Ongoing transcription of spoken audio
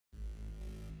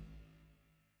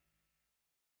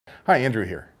Hi, Andrew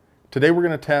here. Today we're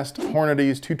going to test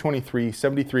Hornady's 223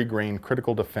 73 grain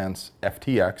critical defense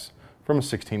FTX from a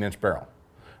 16-inch barrel.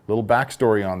 A little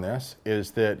backstory on this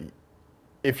is that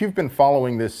if you've been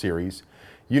following this series,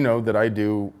 you know that I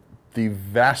do the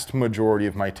vast majority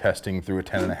of my testing through a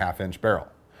 10.5-inch barrel.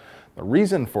 The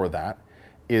reason for that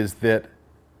is that,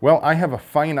 well, I have a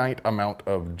finite amount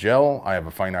of gel, I have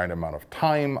a finite amount of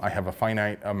time, I have a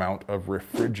finite amount of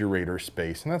refrigerator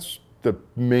space, and that's the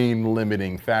main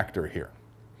limiting factor here.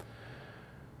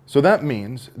 So that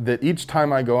means that each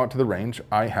time I go out to the range,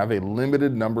 I have a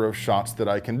limited number of shots that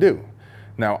I can do.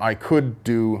 Now, I could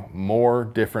do more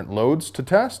different loads to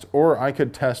test, or I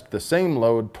could test the same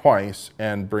load twice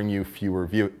and bring you fewer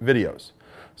videos.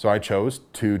 So I chose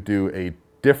to do a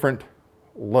different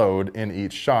load in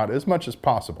each shot as much as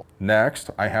possible. Next,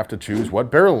 I have to choose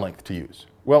what barrel length to use.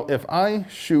 Well, if I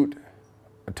shoot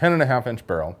a 10.5-inch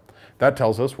barrel, that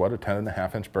tells us what a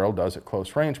 10.5-inch barrel does at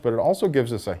close range, but it also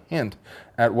gives us a hint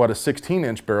at what a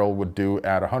 16-inch barrel would do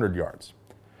at 100 yards.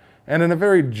 And in a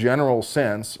very general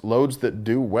sense, loads that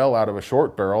do well out of a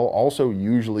short barrel also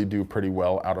usually do pretty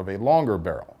well out of a longer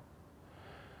barrel.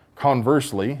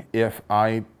 Conversely, if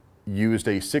I used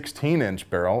a 16-inch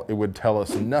barrel, it would tell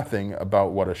us nothing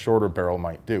about what a shorter barrel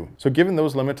might do. So given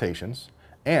those limitations,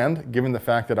 and given the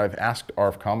fact that I've asked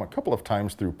ARFCOM a couple of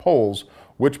times through polls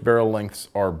which barrel lengths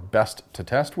are best to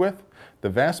test with, the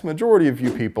vast majority of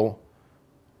you people,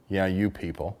 yeah, you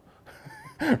people,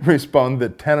 respond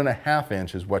that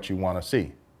 10.5-inch is what you want to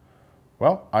see.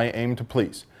 Well, I aim to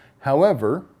please.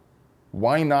 However,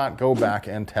 why not go back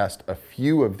and test a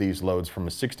few of these loads from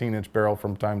a 16-inch barrel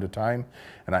from time to time?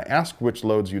 And I asked which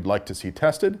loads you'd like to see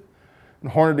tested,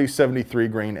 and Hornady's 73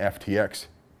 grain FTX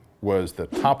was the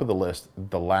top of the list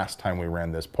the last time we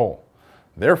ran this poll.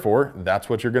 Therefore, that's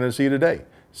what you're going to see today.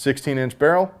 16-inch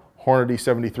barrel, Hornady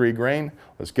 73 grain.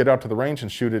 Let's get out to the range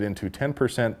and shoot it into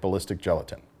 10% ballistic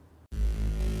gelatin.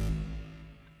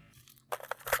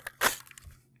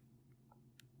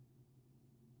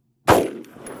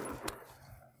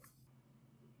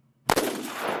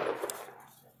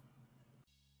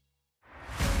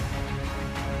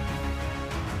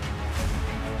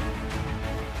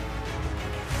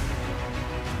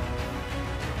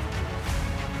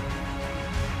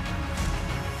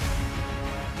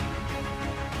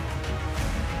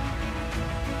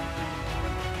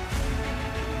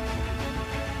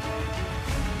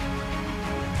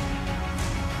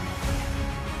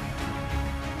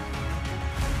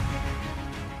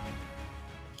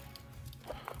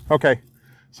 Okay,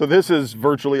 so this is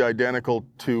virtually identical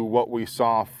to what we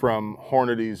saw from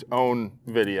Hornady's own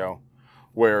video,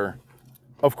 where,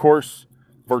 of course,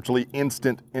 virtually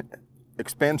instant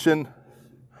expansion,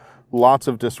 lots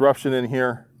of disruption in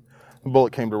here. The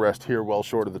bullet came to rest here well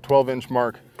short of the 12-inch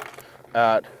mark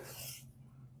at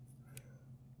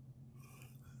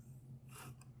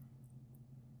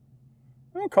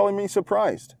calling me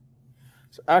surprised.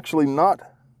 It's actually not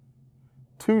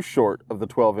too short of the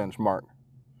 12-inch mark.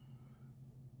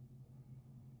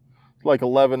 Like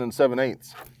 11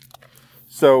 7/8.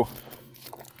 So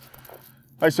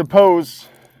I suppose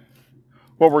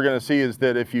what we're going to see is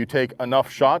that if you take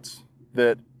enough shots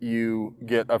that you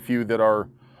get a few that are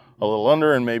a little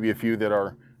under and maybe a few that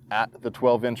are at the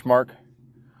 12-inch mark.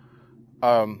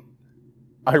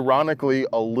 Ironically,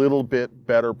 a little bit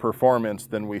better performance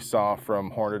than we saw from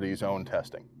Hornady's own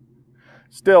testing.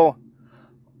 Still,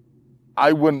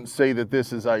 I wouldn't say that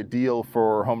this is ideal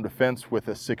for home defense with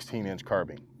a 16-inch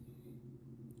carbine.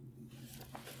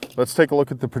 Let's take a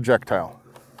look at the projectile.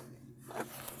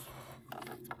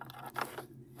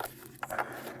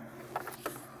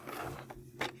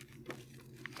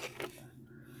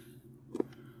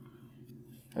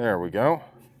 There we go.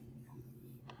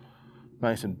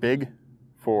 Nice and big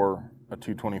for a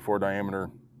 224 diameter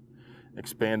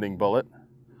expanding bullet.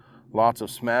 Lots of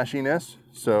smashiness,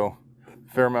 so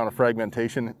a fair amount of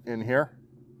fragmentation in here.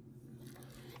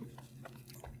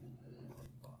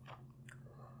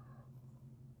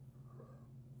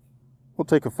 We'll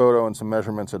take a photo and some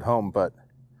measurements at home, but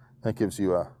that gives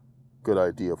you a good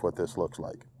idea of what this looks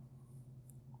like.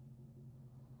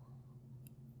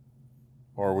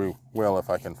 Or we will if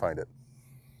I can find it.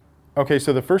 Okay,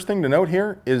 so the first thing to note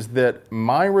here is that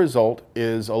my result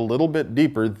is a little bit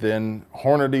deeper than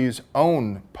Hornady's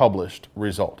own published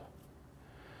result.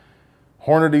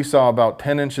 Hornady saw about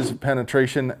 10 inches of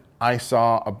penetration. I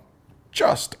saw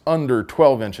just under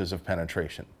 12 inches of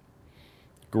penetration.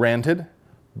 Granted,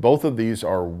 both of these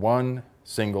are one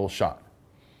single shot.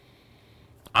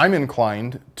 I'm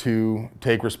inclined to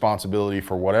take responsibility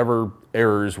for whatever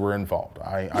errors were involved.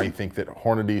 I think that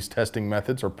Hornady's testing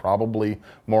methods are probably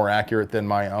more accurate than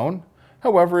my own.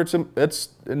 However, it's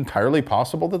entirely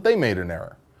possible that they made an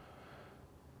error.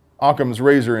 Occam's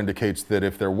razor indicates that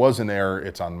if there was an error,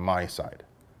 it's on my side.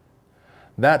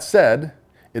 That said,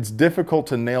 it's difficult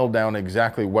to nail down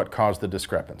exactly what caused the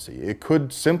discrepancy. It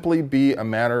could simply be a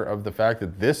matter of the fact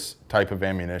that this type of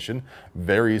ammunition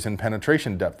varies in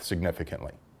penetration depth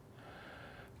significantly.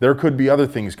 There could be other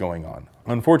things going on.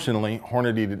 Unfortunately,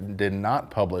 Hornady did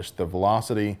not publish the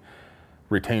velocity,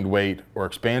 retained weight, or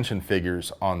expansion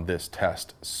figures on this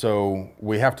test, so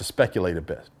we have to speculate a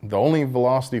bit. The only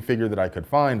velocity figure that I could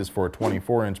find is for a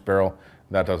 24-inch barrel.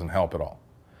 That doesn't help at all.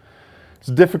 It's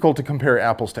difficult to compare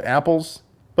apples to apples,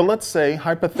 but let's say,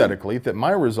 hypothetically, that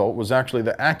my result was actually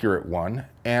the accurate one,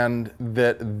 and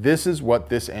that this is what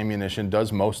this ammunition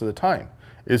does most of the time.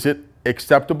 Is it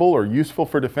acceptable or useful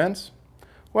for defense?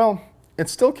 Well, it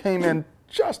still came in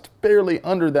just barely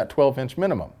under that 12-inch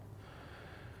minimum.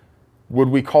 Would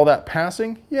we call that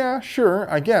passing? Yeah, sure,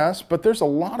 I guess, but there's a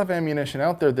lot of ammunition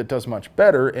out there that does much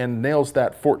better and nails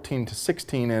that 14 to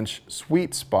 16-inch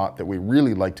sweet spot that we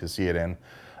really like to see it in,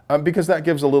 because that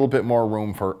gives a little bit more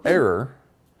room for error,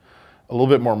 a little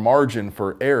bit more margin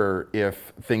for error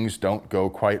if things don't go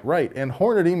quite right. And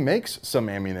Hornady makes some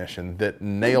ammunition that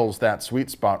nails that sweet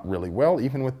spot really well,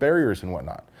 even with barriers and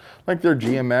whatnot. Like their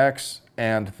GMX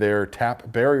and their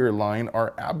TAP barrier line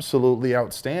are absolutely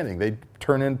outstanding. They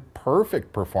turn in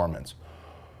perfect performance.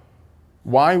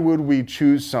 Why would we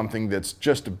choose something that's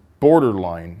just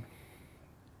borderline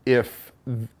if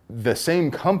the same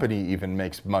company even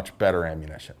makes much better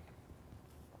ammunition?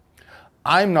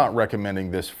 I'm not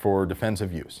recommending this for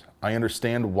defensive use. I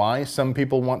understand why some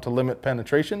people want to limit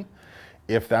penetration.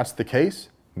 If that's the case,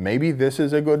 maybe this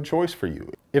is a good choice for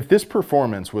you. If this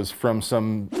performance was from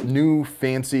some new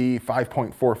fancy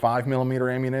 5.45 millimeter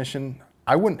ammunition,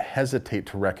 I wouldn't hesitate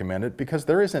to recommend it because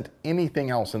there isn't anything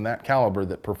else in that caliber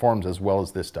that performs as well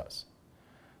as this does.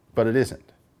 But it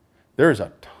isn't. There's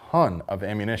a ton of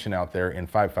ammunition out there in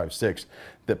 5.56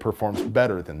 that performs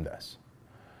better than this.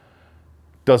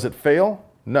 Does it fail?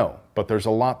 No, but there's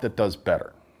a lot that does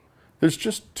better. There's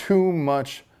just too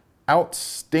much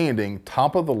outstanding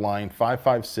top-of-the-line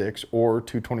 5.56 or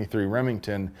 223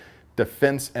 Remington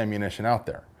defense ammunition out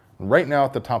there. Right now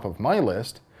at the top of my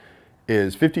list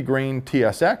is 50 grain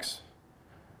TSX,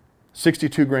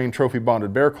 62 grain trophy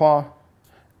bonded bear claw,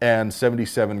 and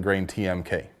 77 grain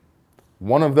TMK.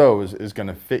 One of those is going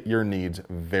to fit your needs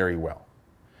very well.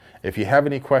 If you have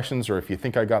any questions or if you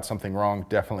think I got something wrong,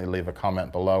 definitely leave a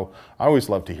comment below. I always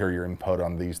love to hear your input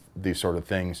on these sort of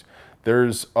things.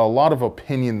 There's a lot of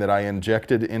opinion that I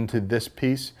injected into this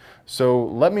piece, so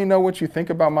let me know what you think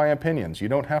about my opinions. You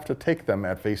don't have to take them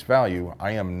at face value.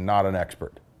 I am not an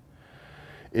expert.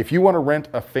 If you want to rent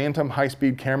a Phantom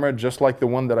high-speed camera just like the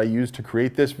one that I used to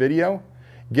create this video,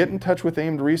 get in touch with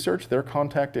Aimed Research. Their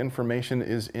contact information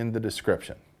is in the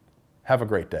description. Have a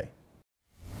great day.